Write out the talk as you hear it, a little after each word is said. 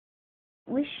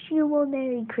Wish you a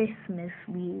Merry Christmas.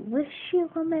 We wish you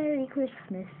a Merry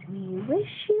Christmas. We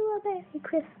wish you a Merry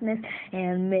Christmas.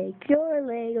 And make your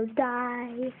Legos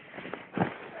die.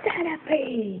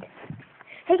 Centipede!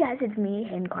 Hey guys, it's me,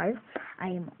 Hayden Clark. I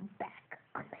am back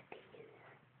on my videos.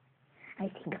 I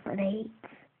think of grenades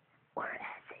or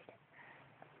acid.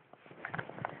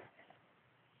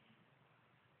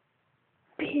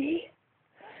 B.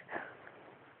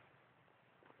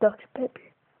 Dr. Pepper.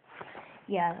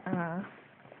 Yeah,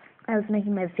 I was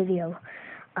making my video,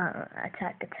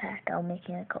 attack, I was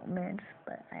making a couple minutes,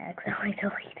 but I accidentally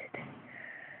deleted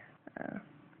it.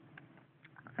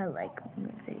 I like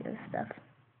video stuff.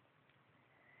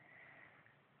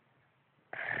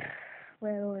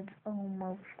 Well, it's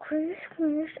almost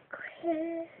Christmas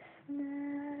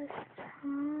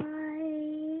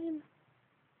time,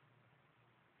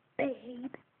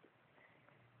 babe.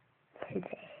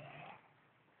 Today.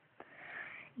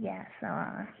 Yeah, so,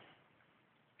 I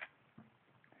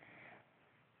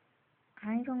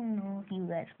don't know if you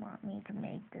guys want me to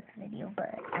make this video,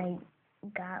 but I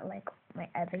got, like, my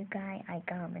other guy, I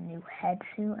got him a new head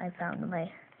suit. I found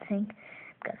my thing. I'm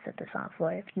gonna set this on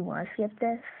floor. If you want to skip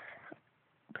this,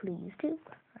 please do.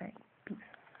 Alright, peace.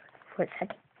 For a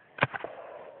second.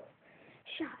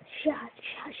 Shot.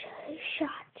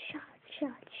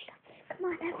 Come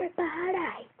on,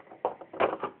 everybody.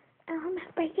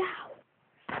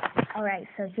 Alright,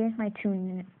 so here's my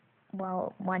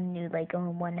one new Lego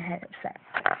and one headset.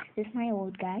 This is my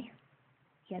old guy.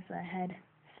 He has a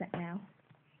headset now.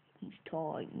 He's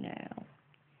toy now.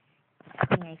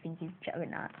 I think he's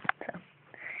Juggernaut. So,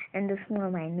 and this is one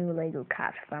of my new Lego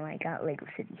cops from I got Lego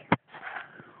City.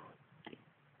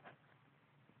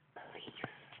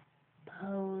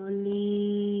 Police.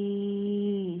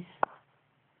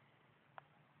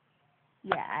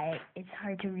 Yeah, it's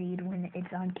hard to read when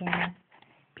it's on camera.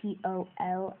 Police.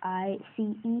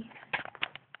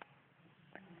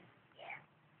 Yeah.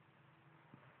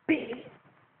 B.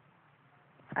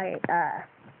 Alright,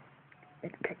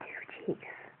 let's cut to chase.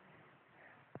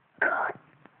 God.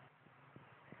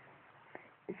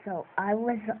 So, I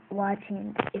was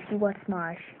watching, if you watch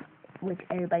Smosh, which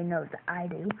everybody knows that I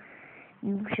do,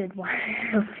 you should watch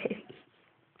the video.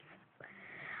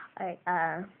 Alright,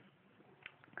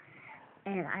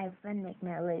 and I've been making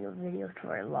my Lego videos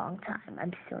for a long time.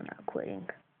 I'm still not quitting.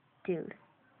 Dude.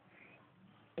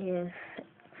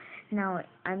 Now,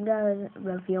 I'm gonna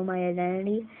reveal my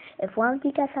identity. If one of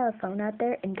you guys have a phone out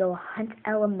there and go Hunt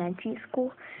Elementary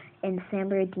School in San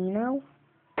Bernardino,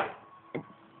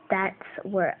 that's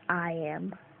where I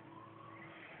am.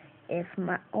 If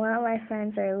one of my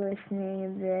friends are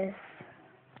listening to this,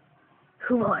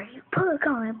 who are you? Put a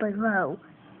comment below.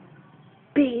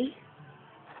 B.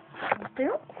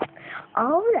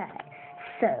 Alright,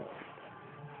 so,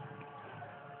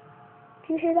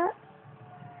 do you hear that?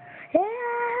 Yeah,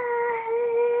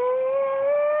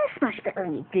 smash the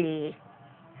LED.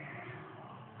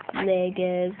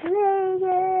 Legos.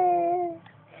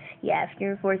 Yeah, if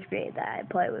you're in 4th grade, that I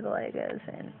play with Legos,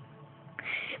 and,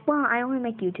 well, I only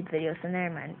make YouTube videos, so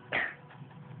never mind.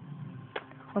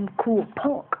 I'm cool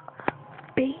punk.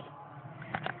 B.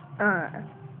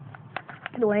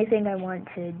 The only thing I want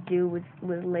to do with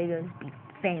Legos is be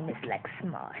famous like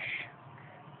Smosh.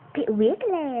 Get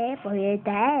wiggly for your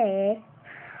day.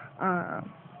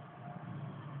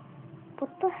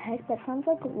 What the heck? That sounds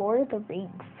like Lord of the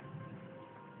Rings.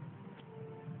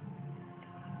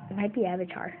 It might be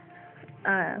Avatar.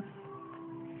 Yeah,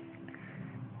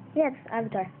 it's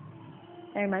Avatar.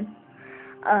 Never mind.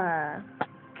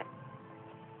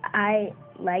 I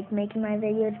like making my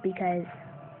videos because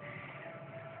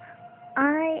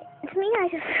to me, I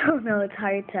just don't know, it's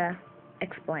hard to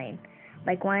explain.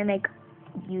 Like, when I make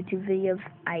YouTube videos,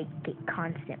 I get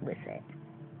constant with it.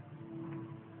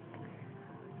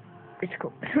 It's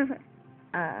cool.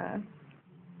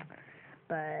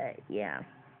 But, yeah.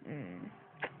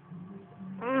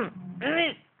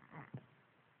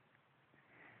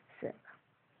 So,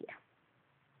 yeah.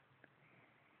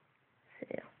 So,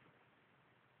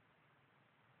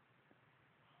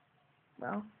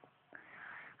 well,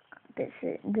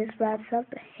 this wraps up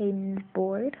Hayden's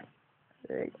board.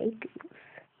 Legos.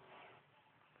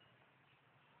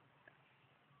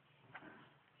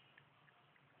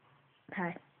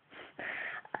 Hi.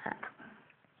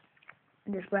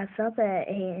 This wraps up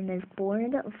Hayden's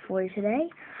board for today.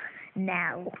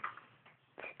 Now,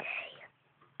 today,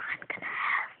 I'm gonna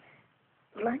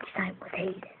have lunchtime with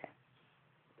Hayden.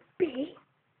 B.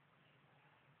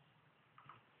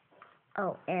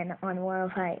 Oh, and on one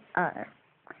of my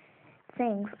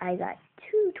things, I got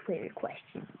 2 Twitter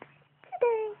questions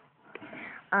today.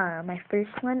 My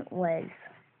first one was,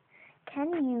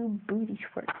 can you booty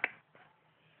twerk?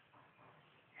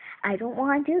 I don't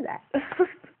want to do that.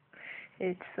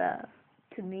 It's,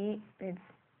 to me, it's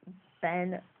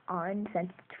been on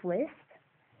since Twist.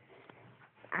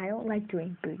 I don't like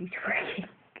doing booty twerking.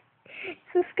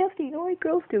 It's disgusting. Only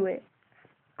girls do it.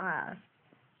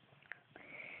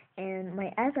 And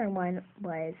my other one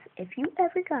was, if you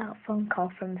ever got a phone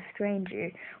call from a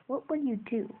stranger, what would you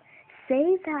do?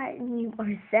 Say that you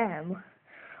are them,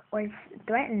 or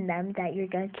threaten them that you're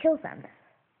gonna kill them.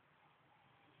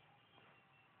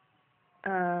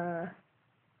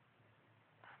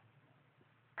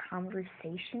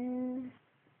 Conversation?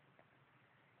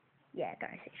 Yeah,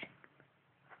 conversation.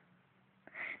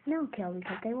 No, kill,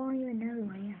 because they won't even know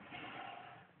who I am.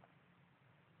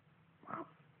 Well,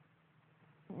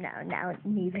 no,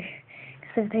 neither.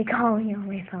 Because if they call me on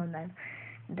my phone, then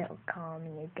they'll call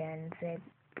me again and say,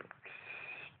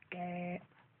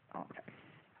 all the time.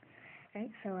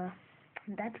 Right, so,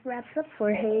 that wraps up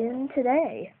for Hayden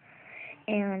today.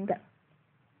 And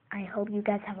I hope you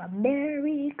guys have a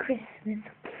Merry Christmas.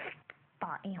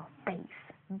 Spot in your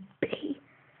face, B.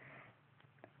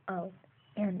 Oh,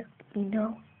 and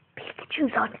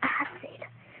Pikachu's on acid.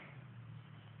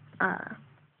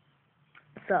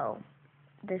 So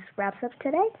this wraps up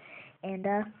today, and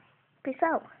peace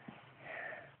out.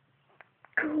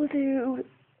 Cool dude.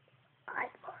 I'm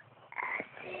on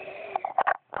acid.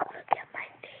 Look at my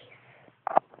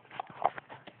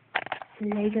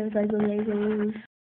face. Legos, Legos.